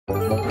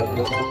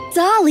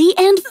Dolly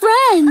and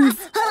Friends!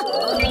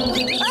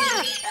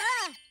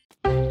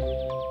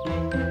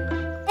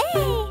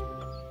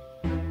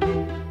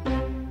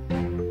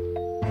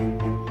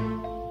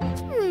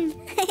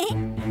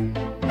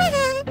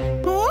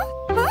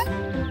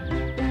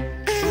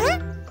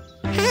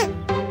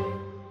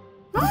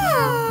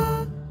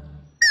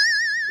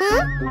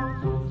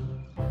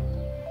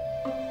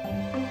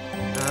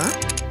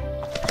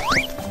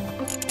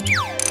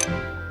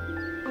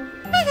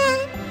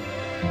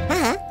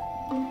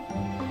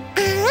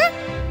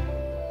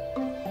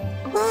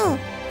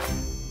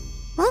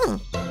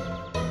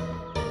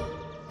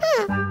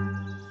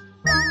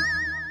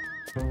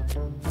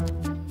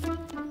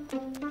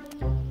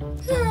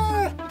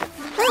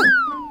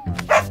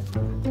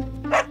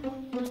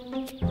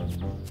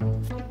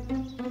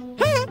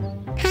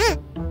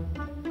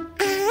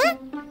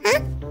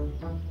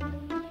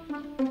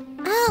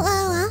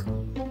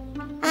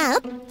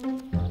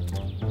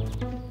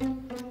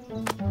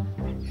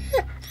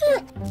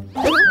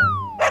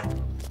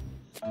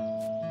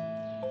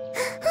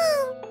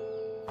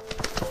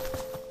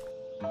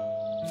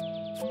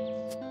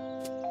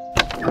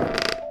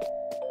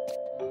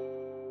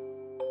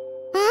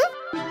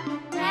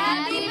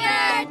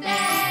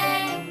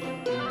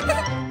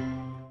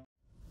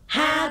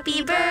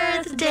 Happy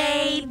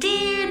birthday,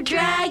 dear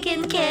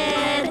Dragon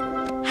Kid.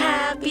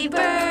 Happy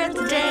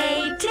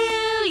birthday to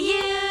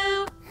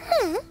you.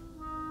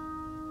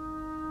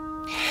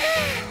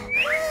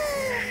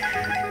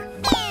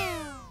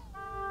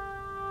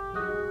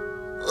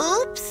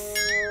 Oops.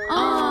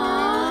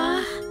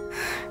 Aww.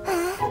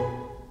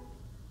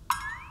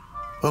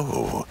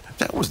 Oh,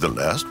 that was the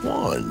last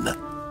one.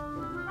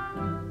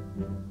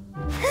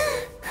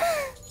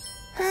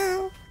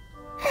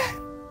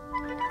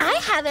 I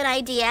have an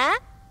idea.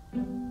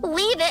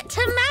 Leave it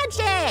to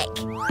magic.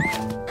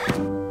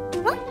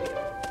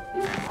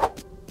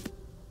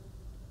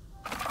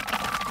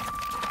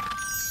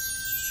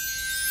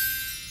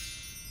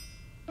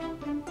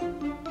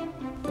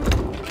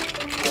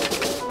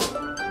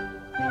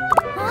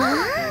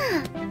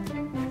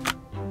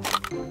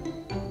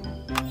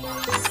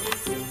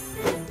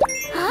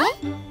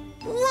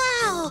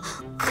 Wow,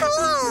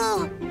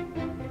 cool.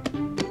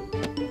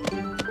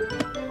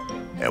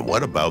 And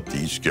what about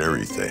these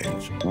scary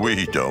things?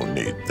 We don't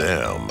need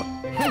them.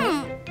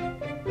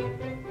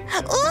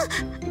 Oh,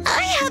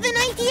 I have an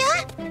idea.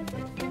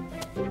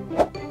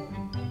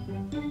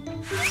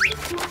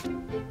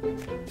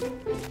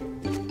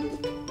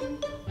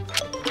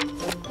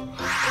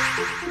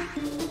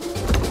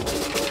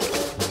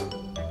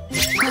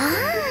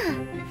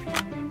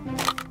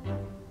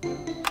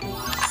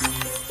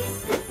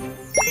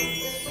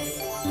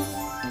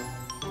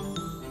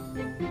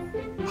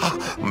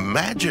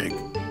 Magic!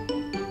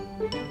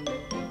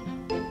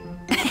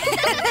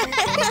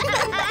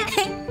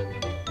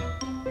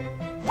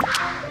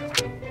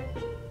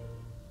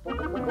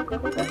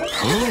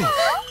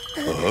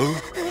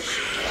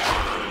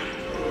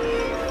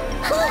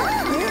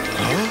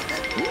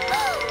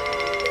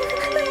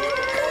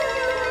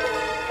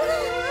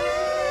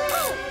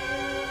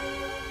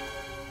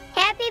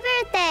 Happy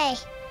birthday.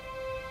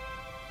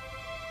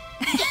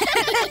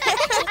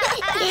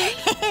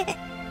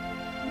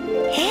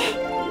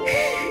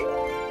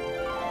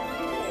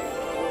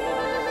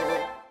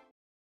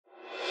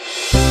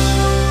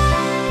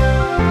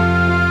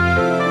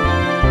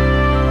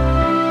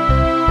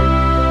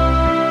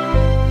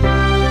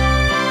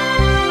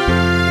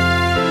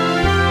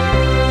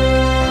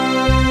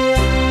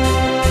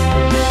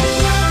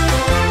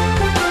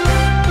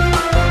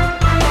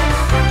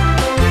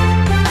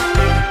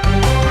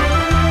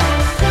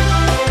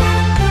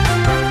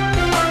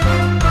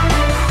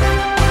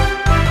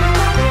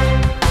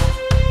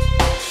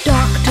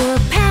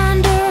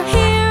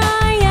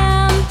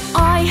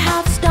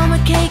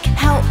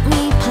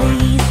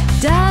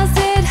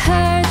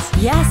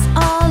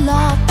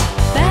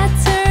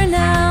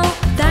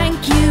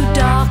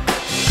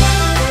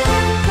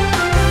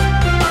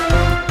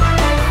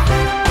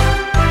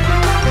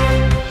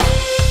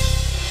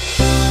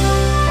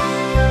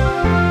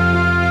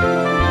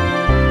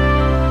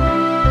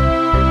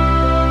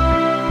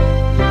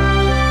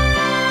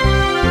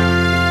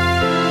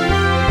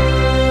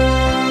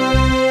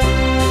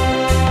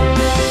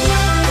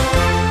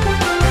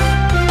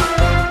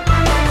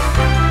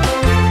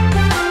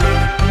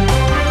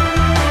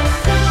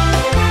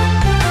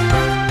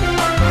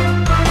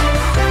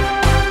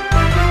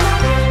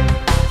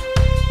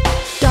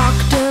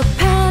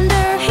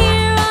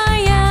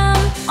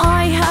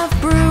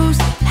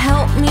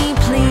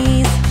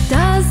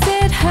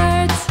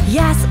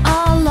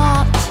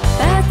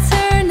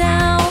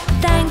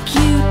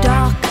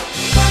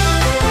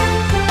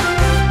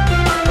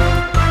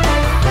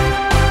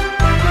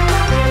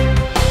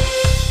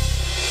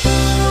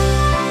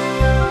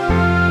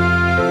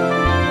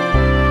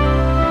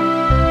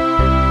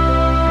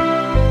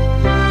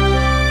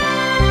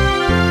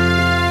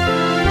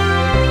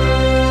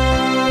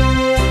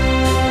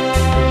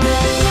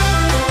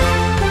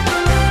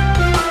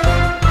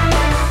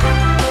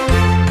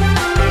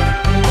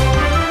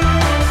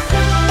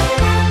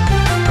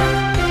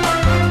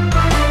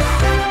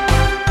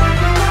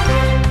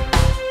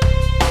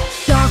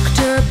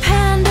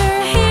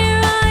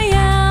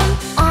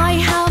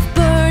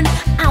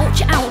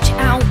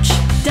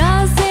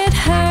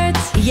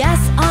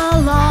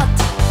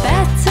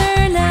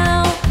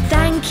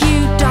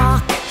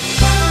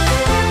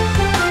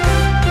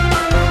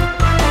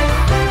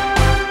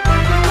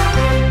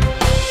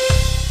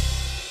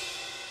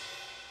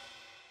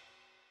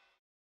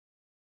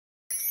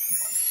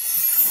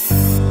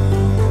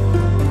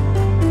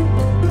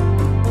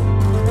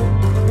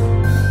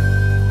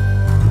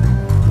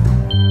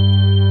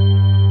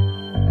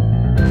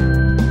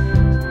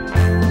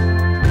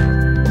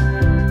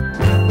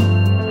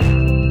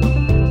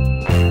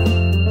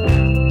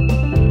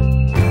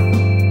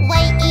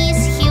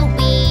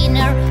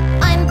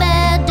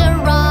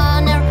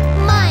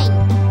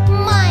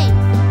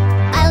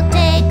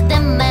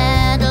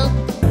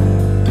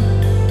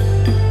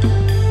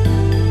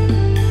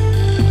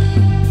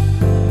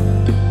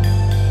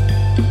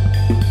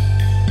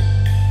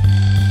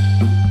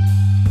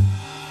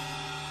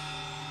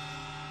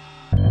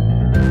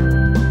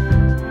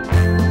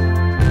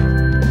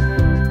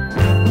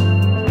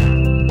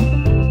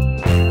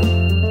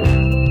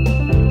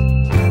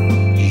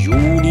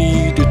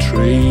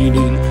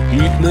 training,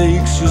 it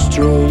makes you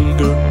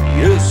stronger.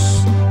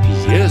 Yes,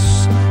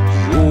 yes,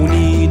 you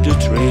need the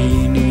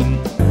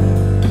training.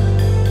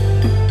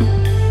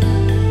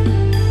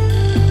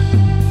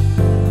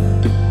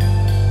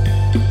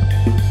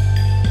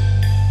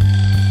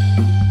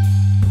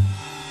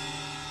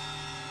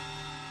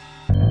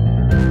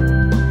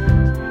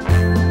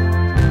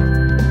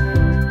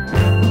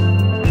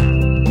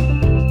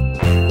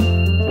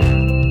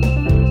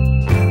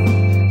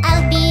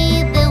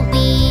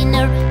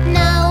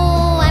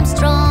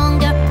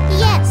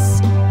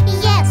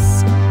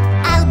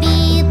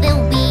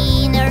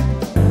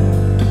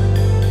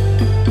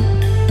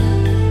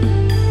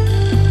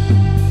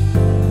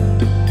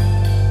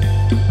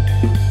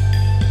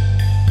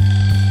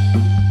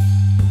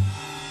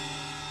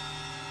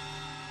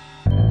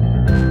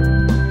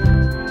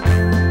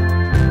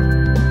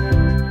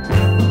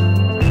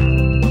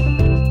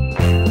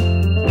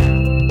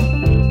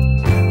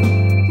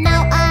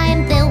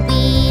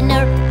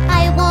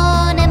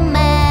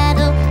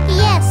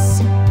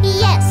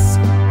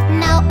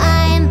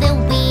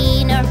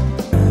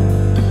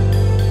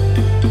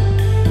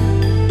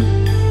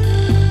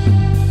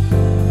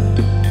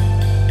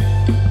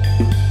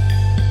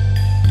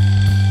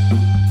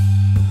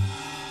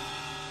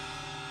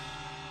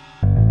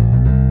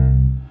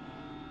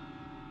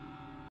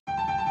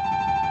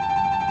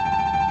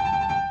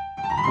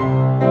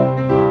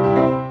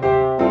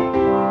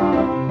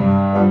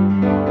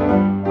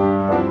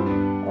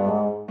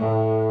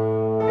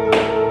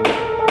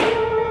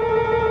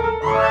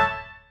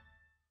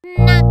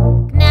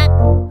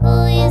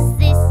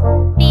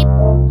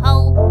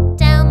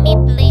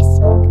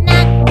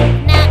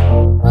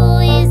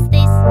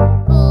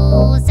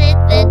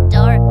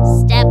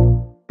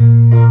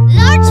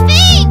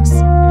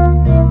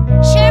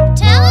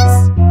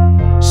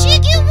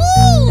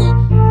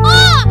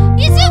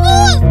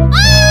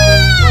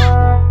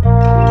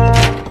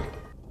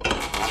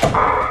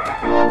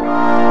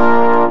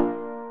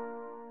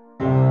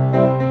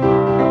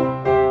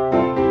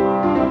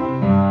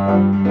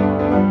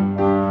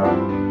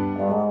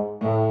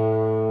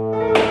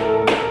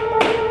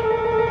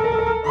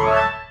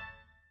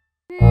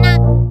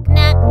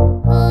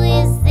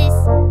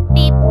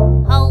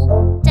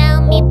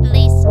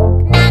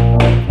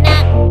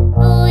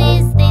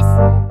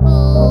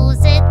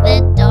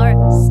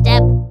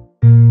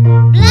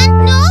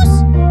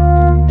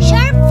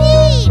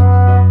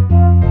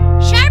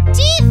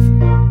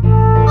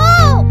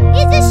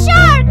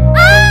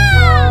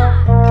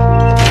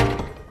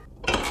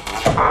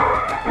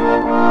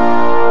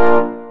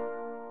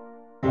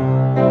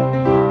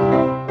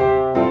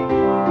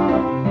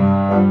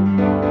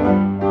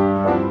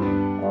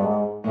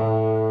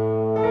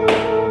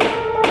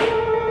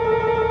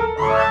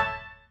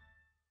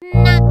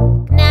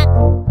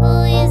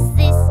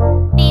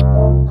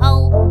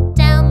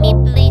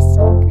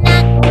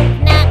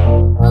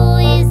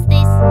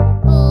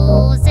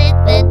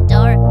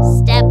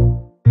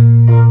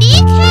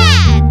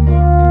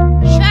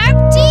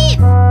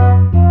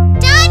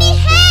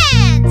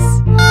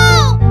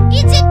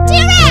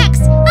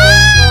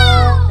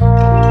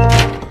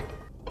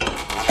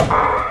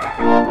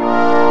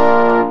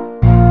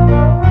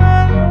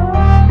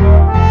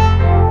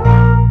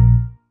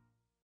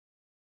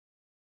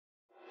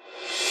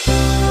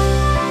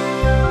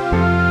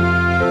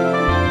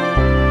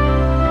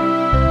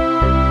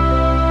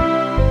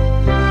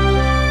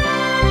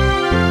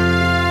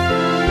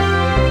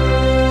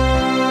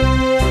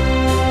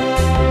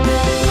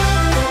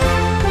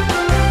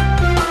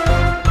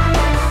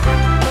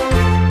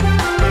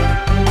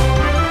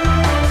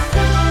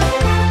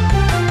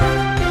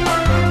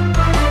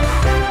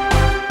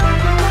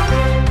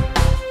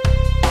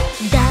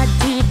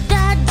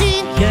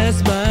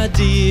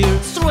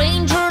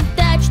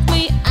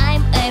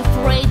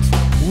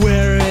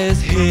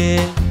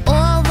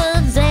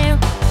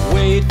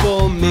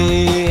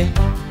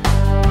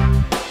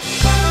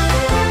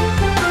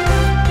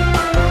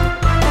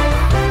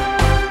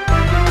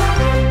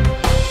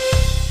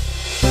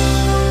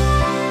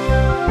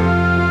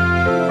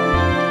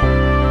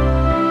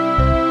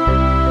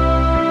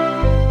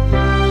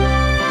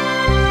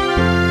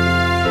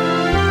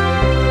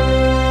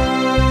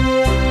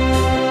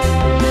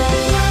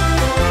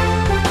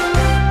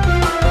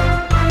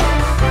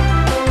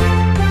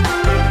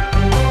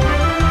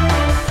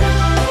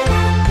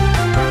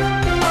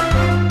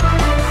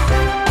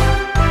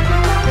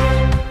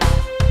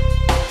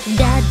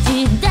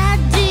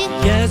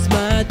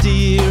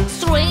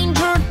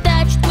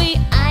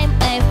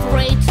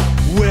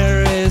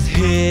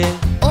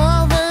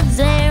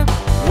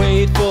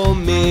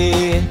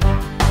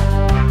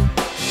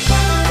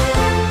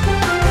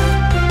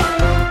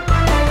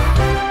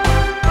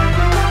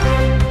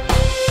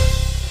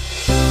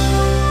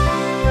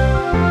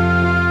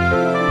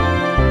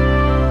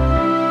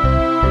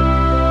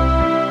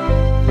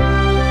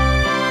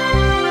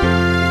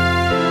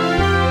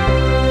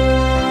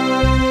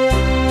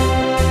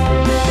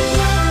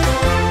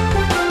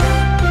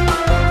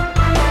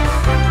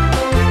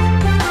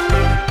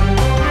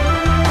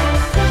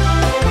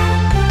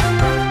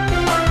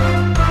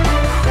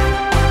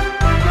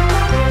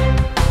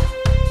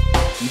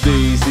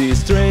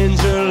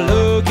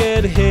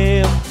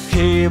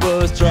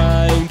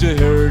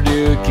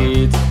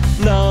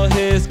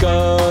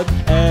 scared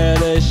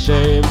and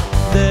ashamed.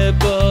 The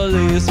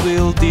police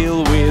will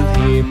deal with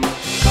him.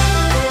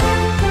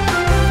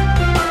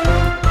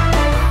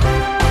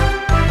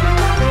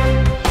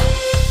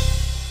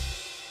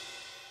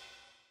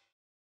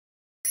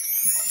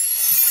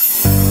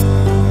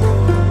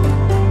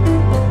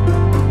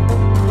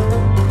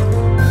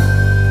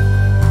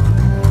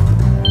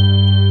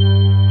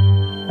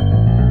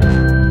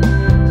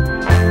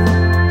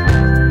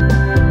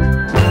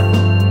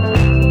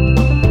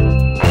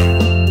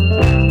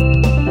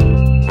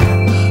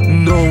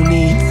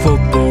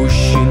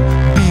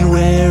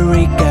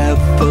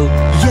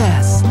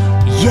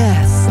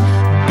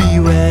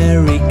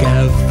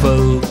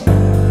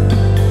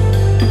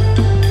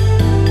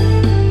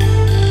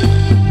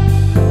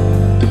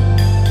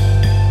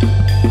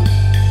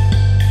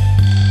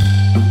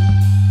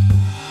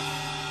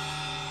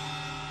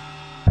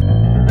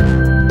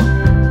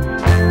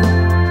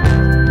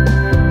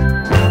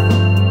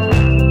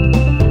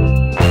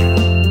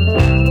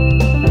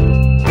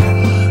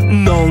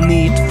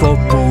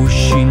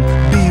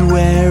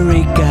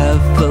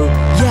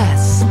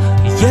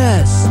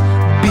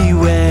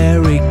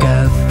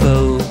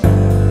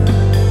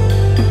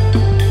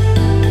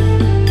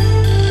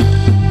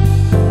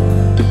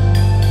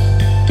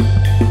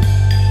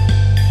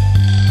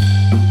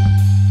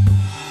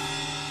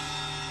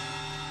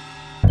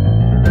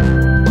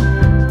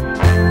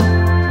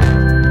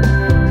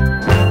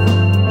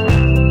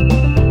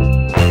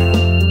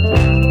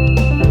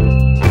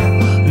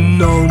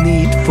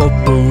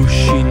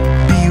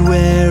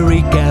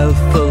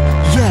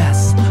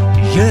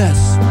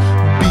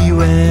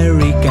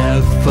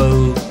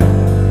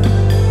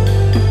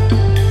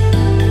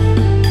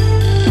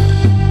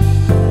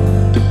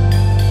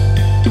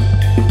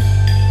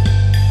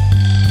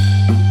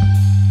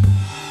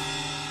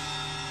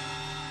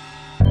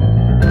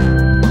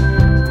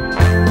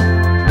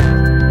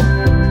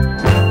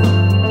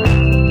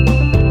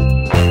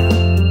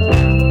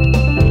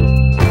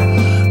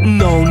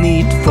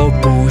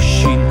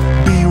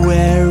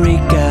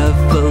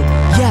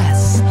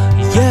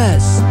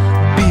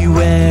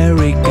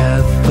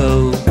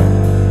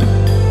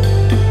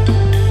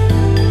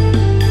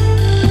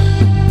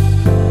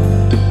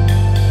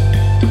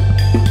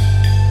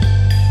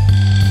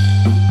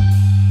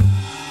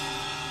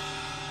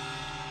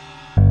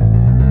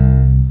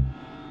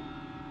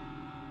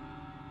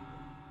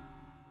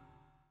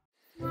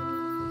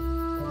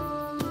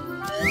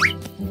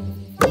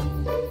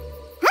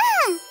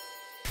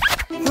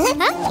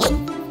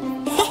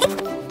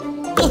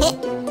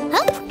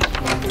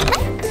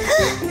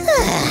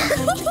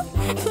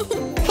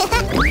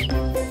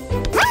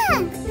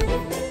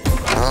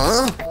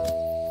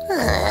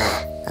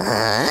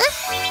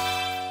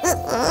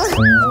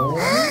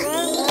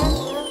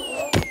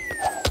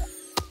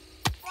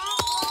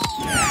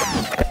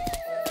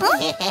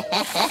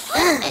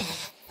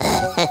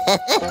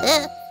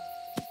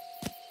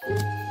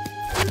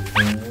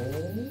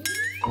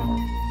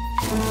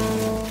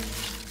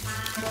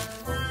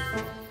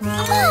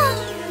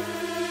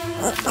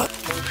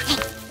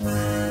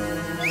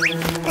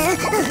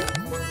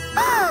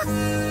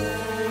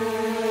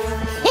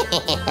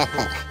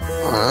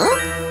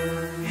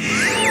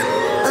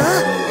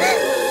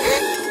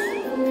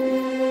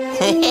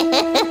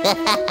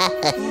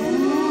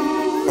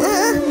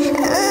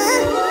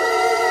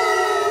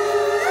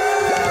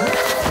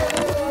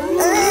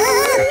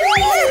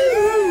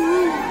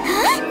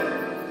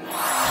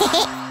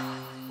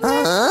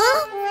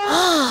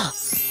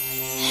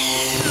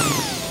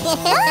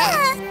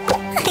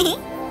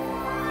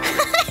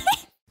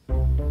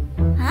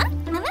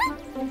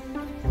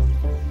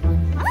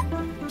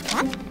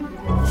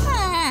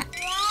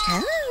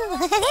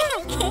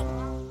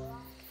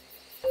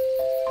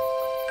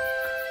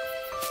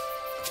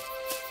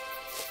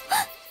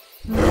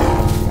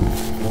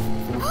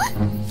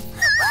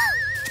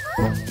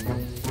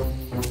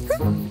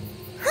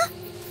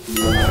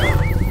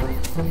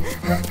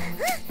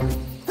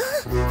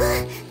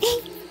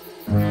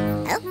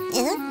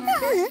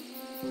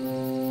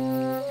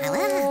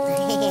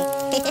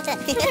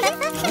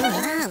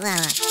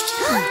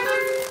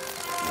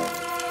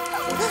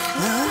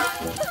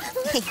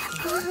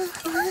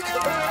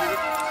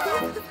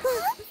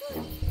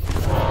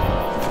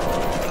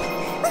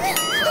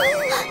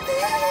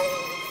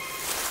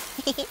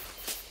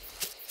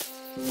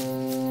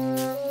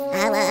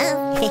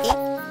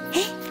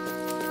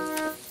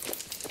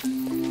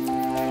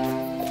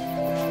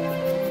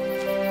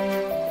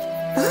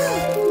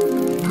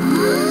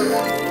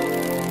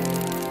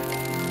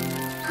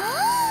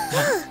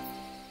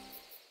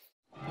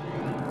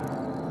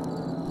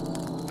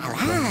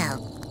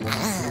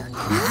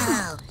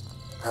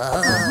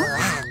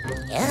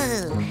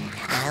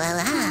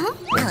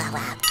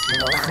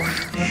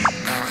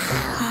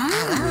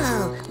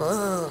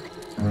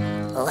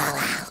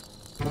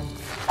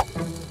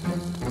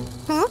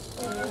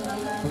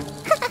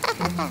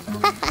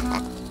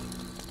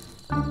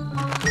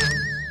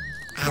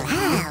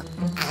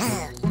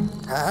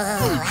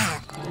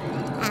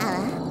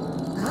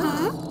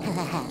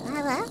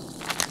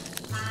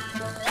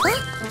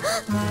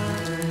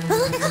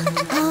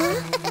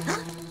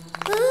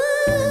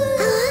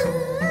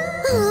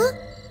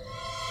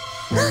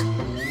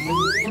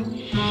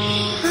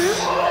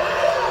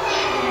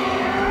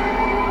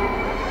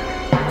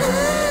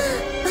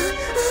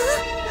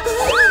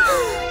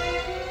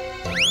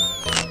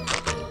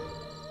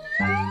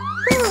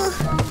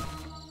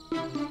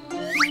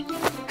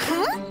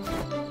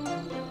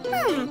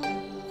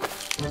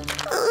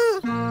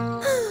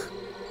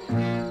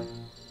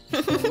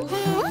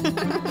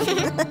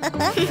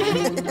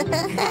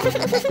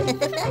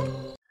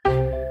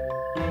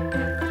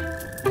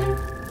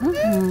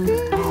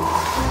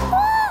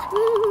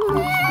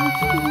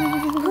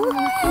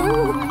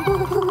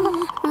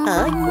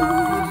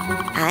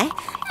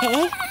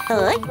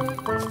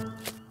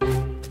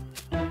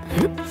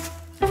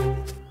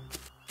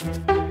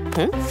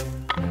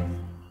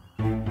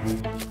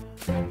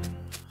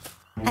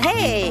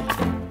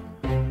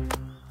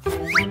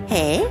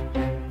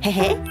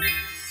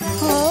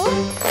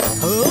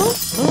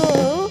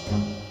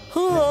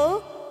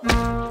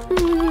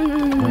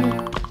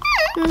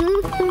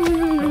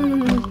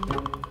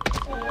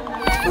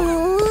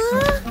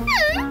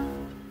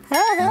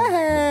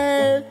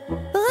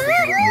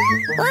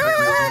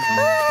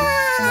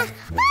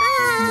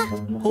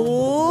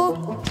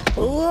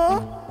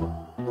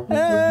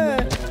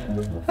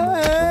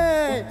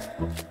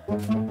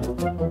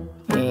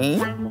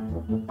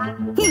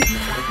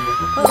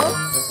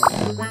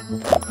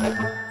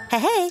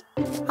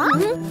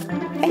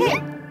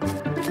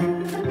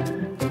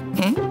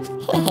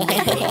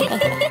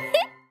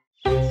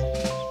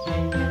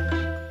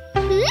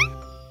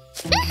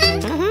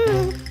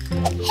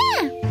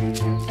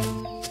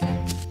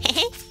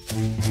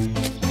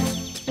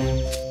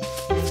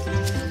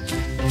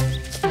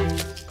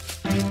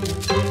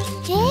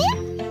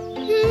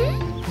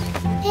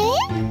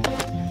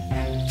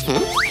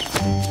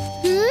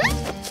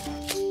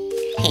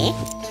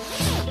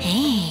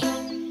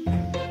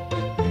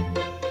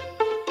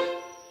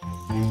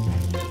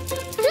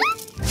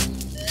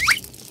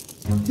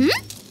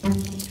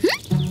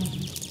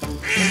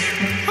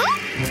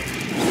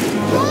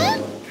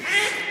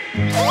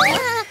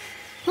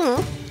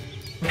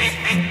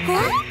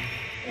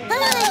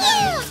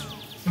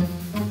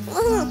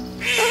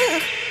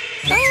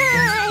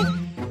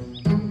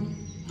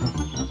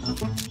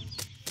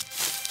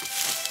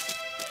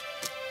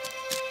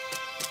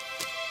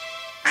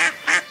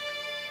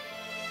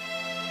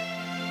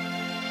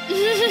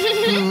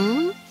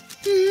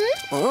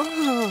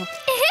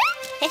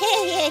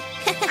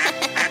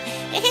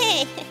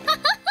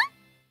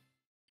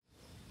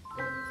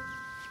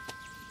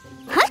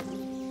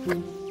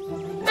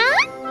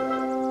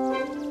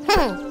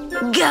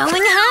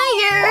 Going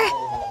higher.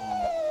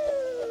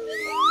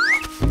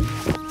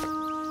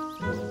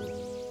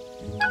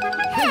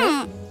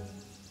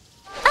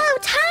 Oh,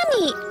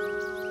 Tommy!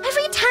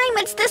 Every time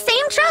it's the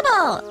same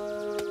trouble.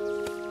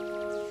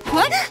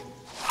 What?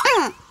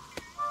 Huh?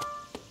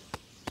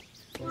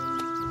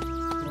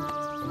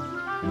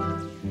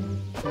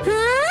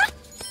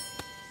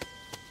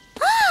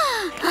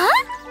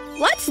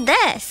 What's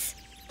this?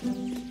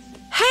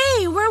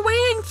 Hey, we're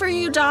waiting for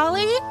you,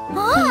 Dolly.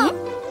 Huh?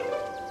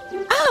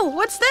 Oh,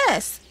 what's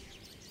this?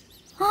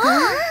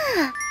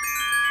 Wow!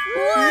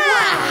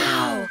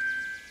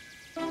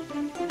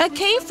 A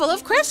cave full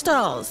of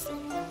crystals.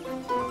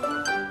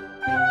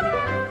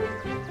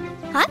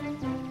 Huh?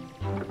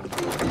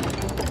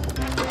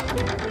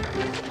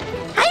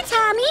 Hi,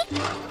 Tommy.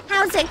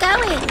 How's it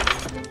going?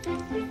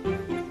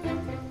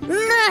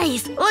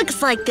 Nice.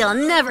 Looks like they'll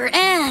never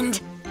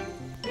end.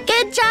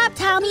 Good job,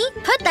 Tommy.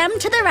 Put them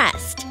to the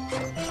rest.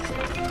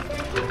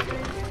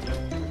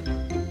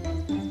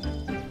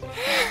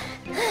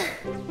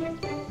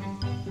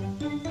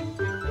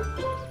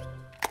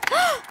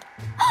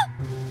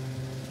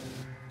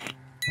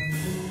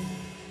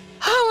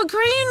 Oh, a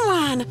green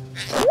one.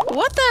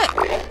 What the?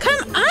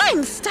 Come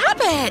on, stop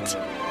it.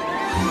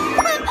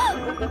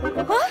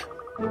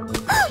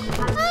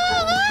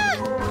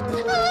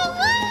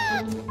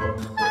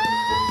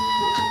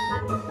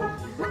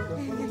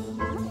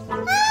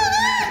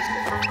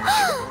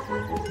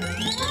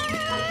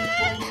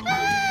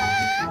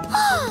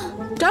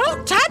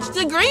 Don't touch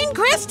the green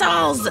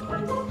crystals.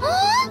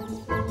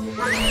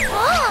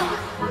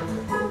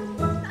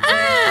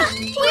 Ah,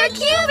 we're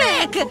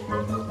cubic.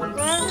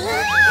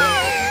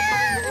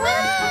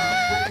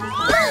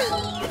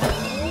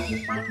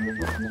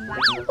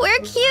 We're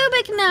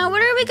cubic now.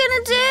 What are we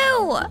gonna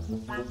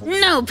do?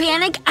 No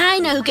panic. I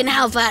know who can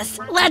help us.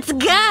 Let's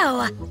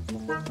go.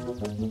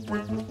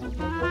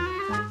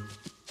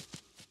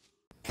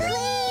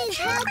 Please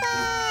help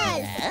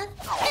us.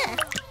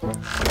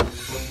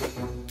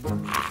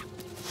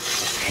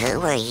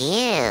 Who are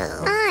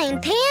you? I'm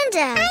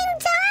Panda. I'm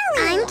Dolly.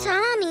 I'm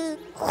Tommy.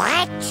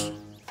 What?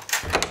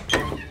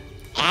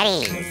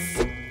 Eddie's.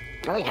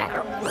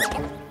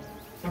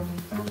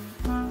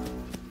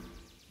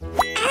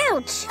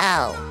 Ouch.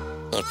 Oh,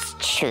 it's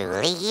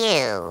truly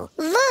you.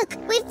 Look,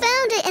 we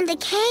found it in the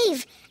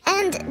cave.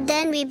 And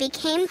then we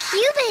became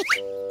cubic.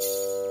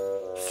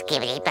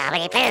 Skibbity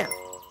bobbity boo.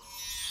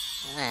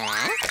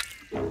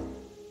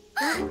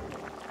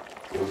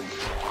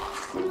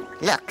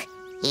 Look,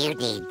 you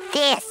need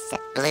this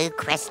blue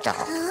crystal.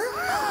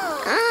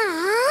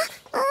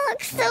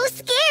 Looks so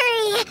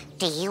scary.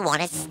 Do you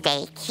want to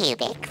stay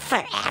cubic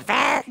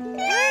forever?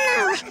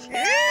 No.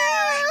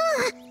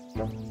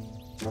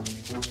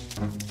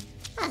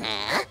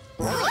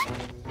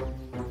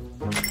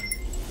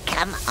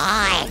 Come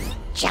on,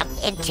 jump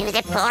into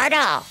the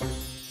portal.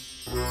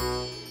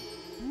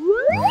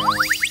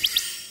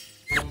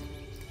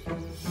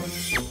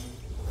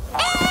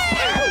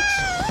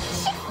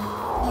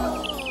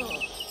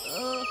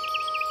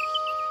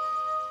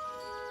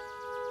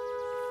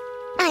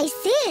 I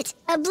see it.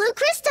 A blue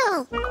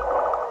crystal.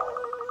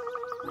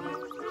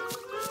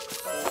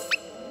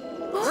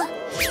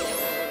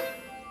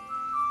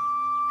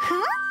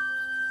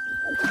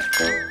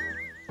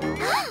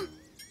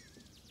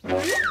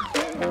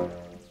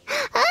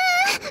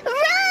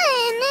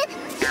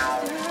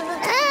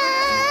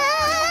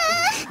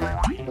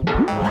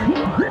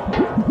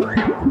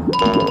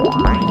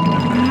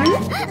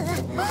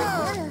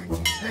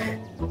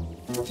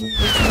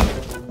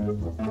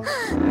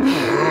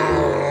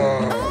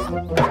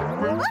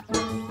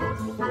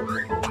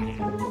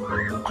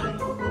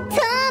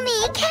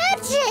 Tommy,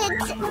 catch it!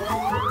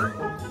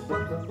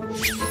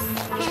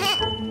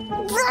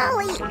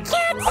 Dolly,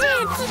 catch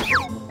it!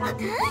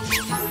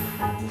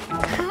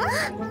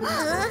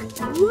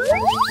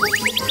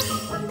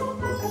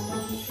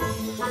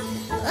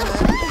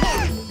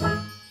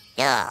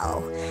 Oh,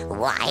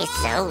 why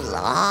so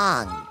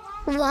long?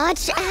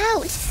 Watch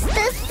out!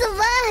 The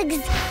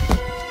slugs!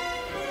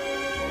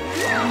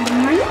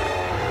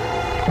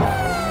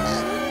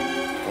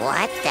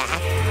 What the?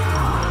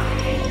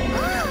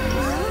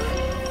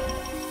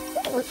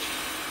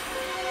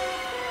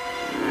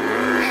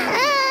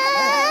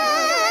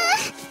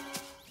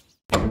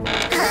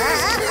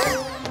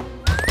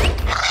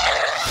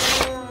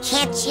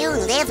 Can't you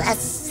live a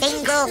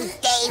single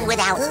day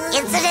without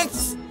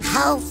incidents?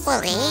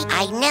 Hopefully,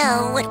 I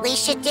know what we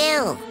should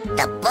do.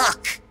 The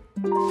book.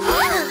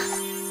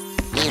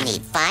 You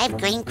need 5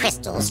 green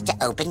crystals to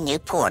open new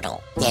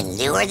portal. Then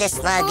lure the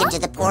slug into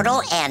the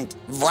portal and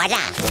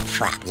voila,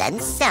 problem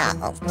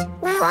solved.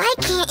 Why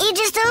can't you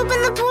just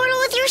open the portal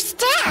with your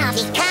staff?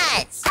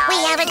 Because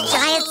we have a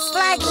giant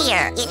slug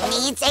here. It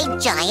needs a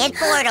giant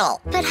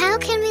portal. But how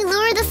can we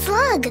lure the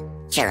slug?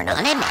 Turn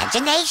on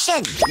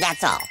imagination.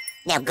 That's all.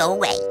 Now go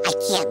away. I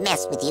can't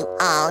mess with you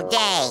all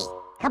day.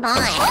 Come on,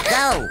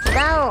 go.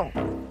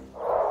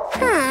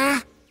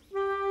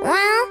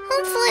 Well,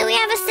 hopefully we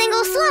have a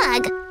single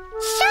slug.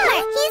 Sure,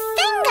 he's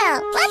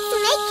single. Let's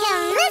make him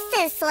miss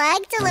his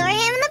slug to lure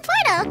him in the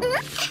portal.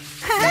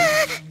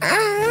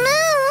 Oh,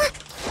 no.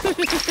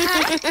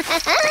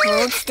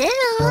 Hold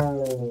still.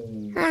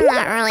 I'm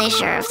not really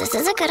sure if this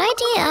is a good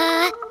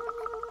idea.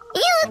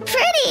 You look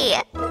pretty.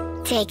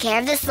 Take care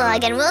of the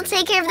slug and we'll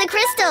take care of the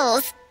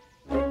crystals.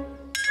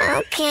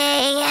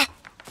 Okay.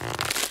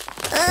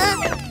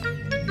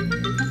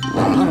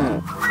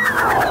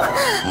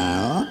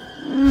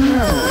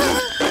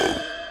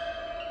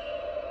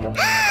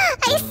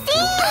 I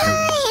see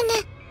mine!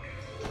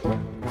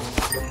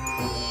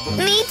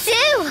 Me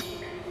too!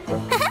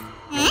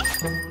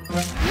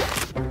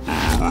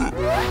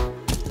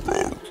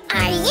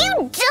 Are you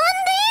done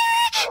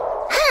there?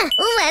 Huh,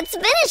 let's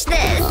finish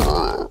this!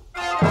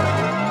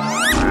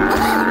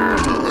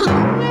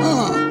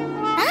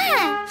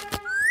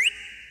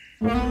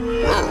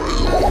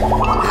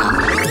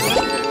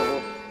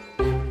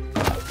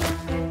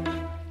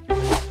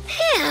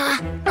 Phew,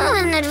 what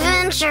an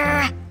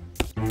adventure!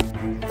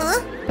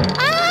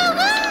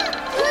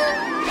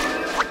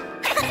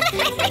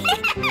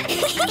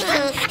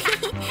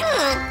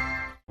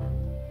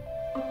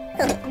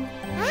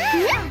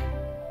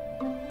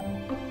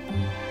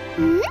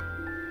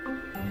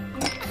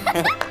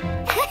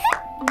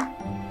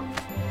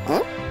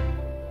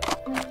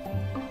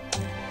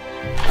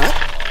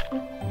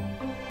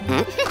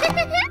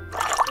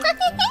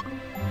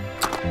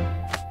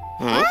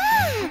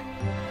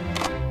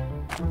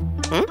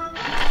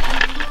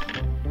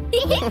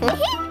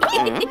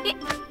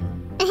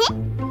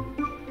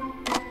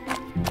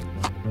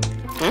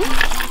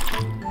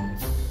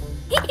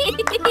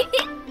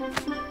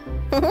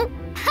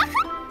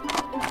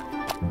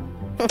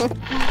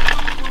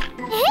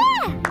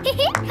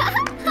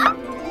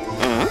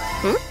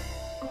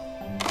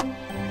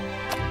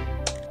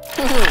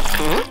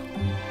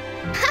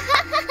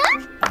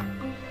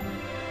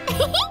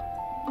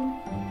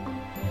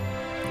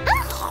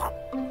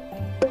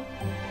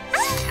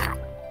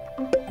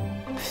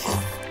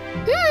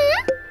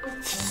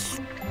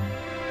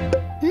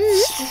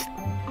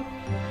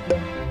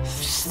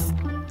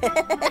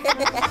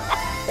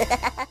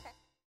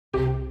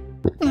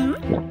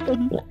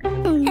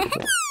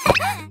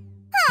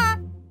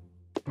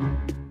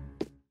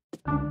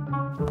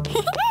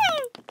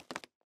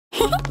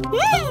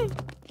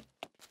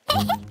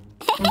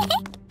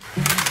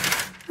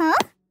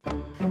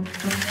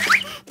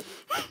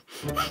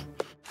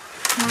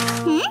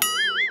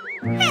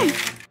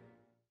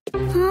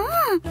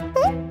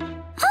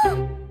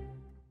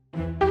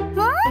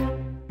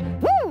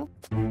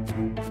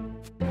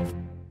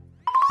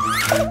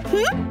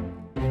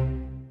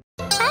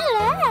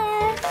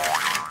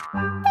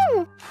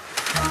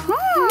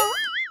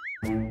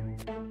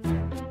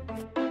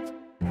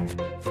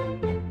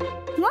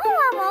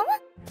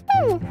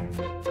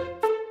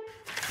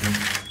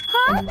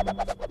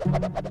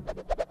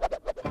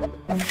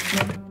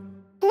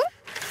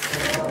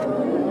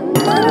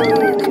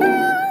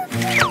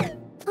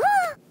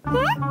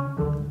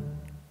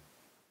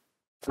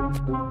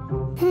 Huh?